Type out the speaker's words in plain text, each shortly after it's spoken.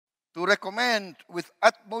to recommend with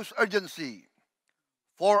utmost urgency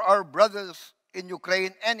for our brothers in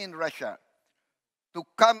Ukraine and in Russia to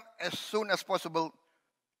come as soon as possible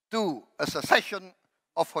to a cessation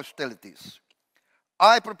of hostilities.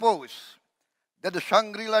 I propose that the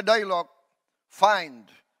Shangri-La dialogue find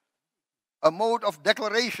a mode of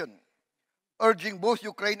declaration urging both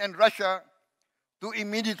Ukraine and Russia to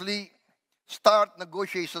immediately start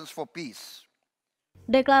negotiations for peace.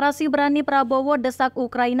 Deklarasi Berani Prabowo desak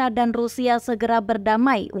Ukraina dan Rusia segera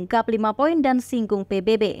berdamai, ungkap 5 poin dan singgung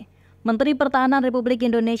PBB. Menteri Pertahanan Republik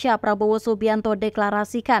Indonesia Prabowo Subianto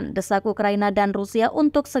deklarasikan desak Ukraina dan Rusia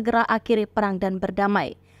untuk segera akhiri perang dan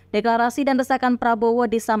berdamai. Deklarasi dan desakan Prabowo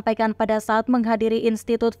disampaikan pada saat menghadiri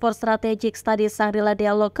Institute for Strategic Studies Shangri-La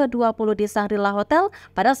Dialog ke-20 di Shangri-La Hotel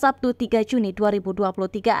pada Sabtu 3 Juni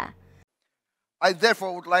 2023. I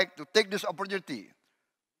therefore would like to take this opportunity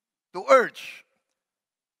to urge,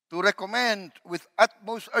 to recommend with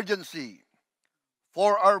utmost urgency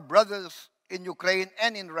for our brothers in Ukraine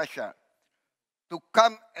and in Russia to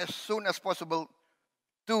come as soon as possible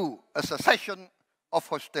to a cessation of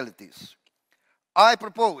hostilities. I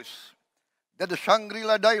propose that the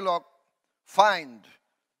Shangri-La dialogue find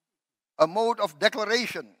a mode of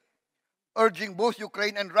declaration urging both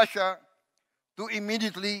Ukraine and Russia to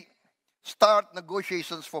immediately start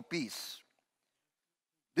negotiations for peace.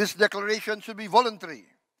 This declaration should be voluntary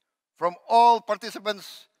from all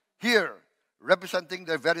participants here representing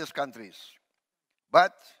their various countries.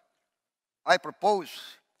 But I propose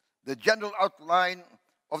the general outline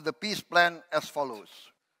of the peace plan as follows.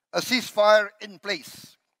 A ceasefire in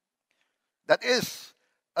place. That is,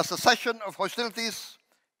 a cessation of hostilities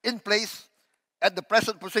in place at the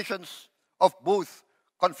present positions of both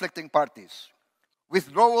conflicting parties.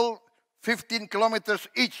 Withdrawal 15 kilometers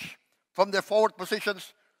each from their forward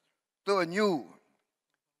positions to a new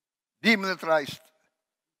demilitarized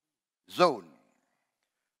zone.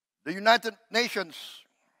 The United Nations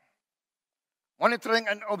Monitoring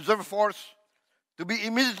and Observer Force to be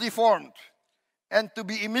immediately formed and to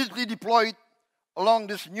be immediately deployed along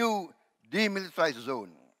this new demilitarized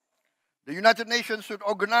zone. The United Nations should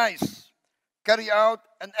organize, carry out,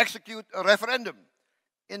 and execute a referendum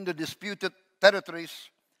in the disputed territories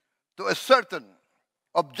to ascertain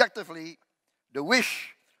objectively the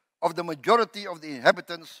wish of the majority of the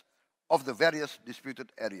inhabitants of the various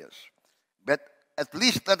disputed areas. But at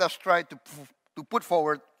least let us try to put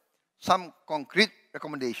forward some concrete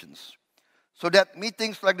recommendations so that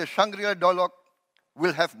meetings like the Shangri-La dialogue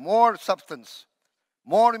will have more substance,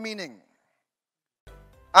 more meaning.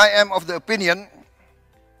 I am of the opinion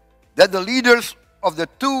that the leaders of the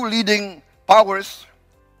two leading powers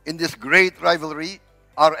in this great rivalry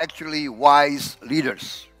are actually wise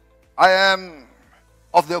leaders. I am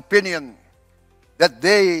of the opinion that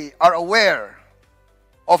they are aware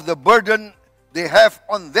of the burden they have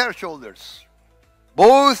on their shoulders.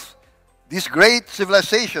 Both these great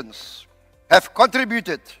civilizations have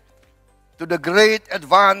contributed to the great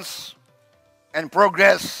advance and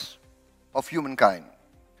progress of humankind.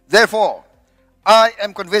 Therefore, I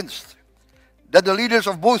am convinced that the leaders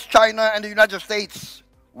of both China and the United States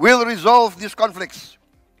will resolve these conflicts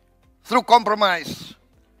through compromise,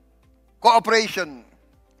 cooperation,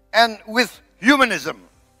 and with humanism,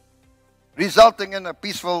 resulting in a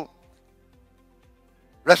peaceful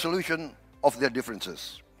resolution of their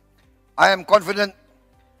differences. I am confident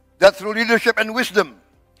that through leadership and wisdom,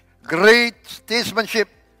 great statesmanship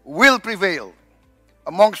will prevail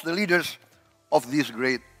amongst the leaders of these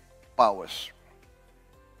great powers.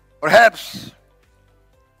 Perhaps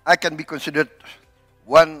I can be considered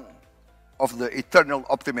one of the eternal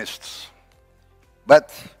optimists.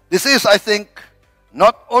 But this is, I think,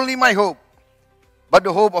 not only my hope, but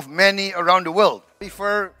the hope of many around the world. I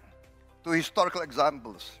refer to historical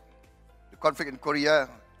examples. The conflict in Korea,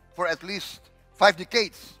 for at least 5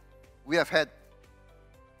 decades, we have had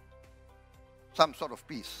some sort of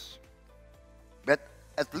peace. But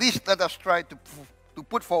at least let us try to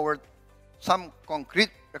put forward some concrete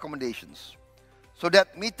recommendations so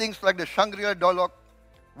that meetings like the Shangri-La dialogue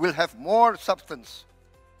will have more substance,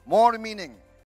 more meaning,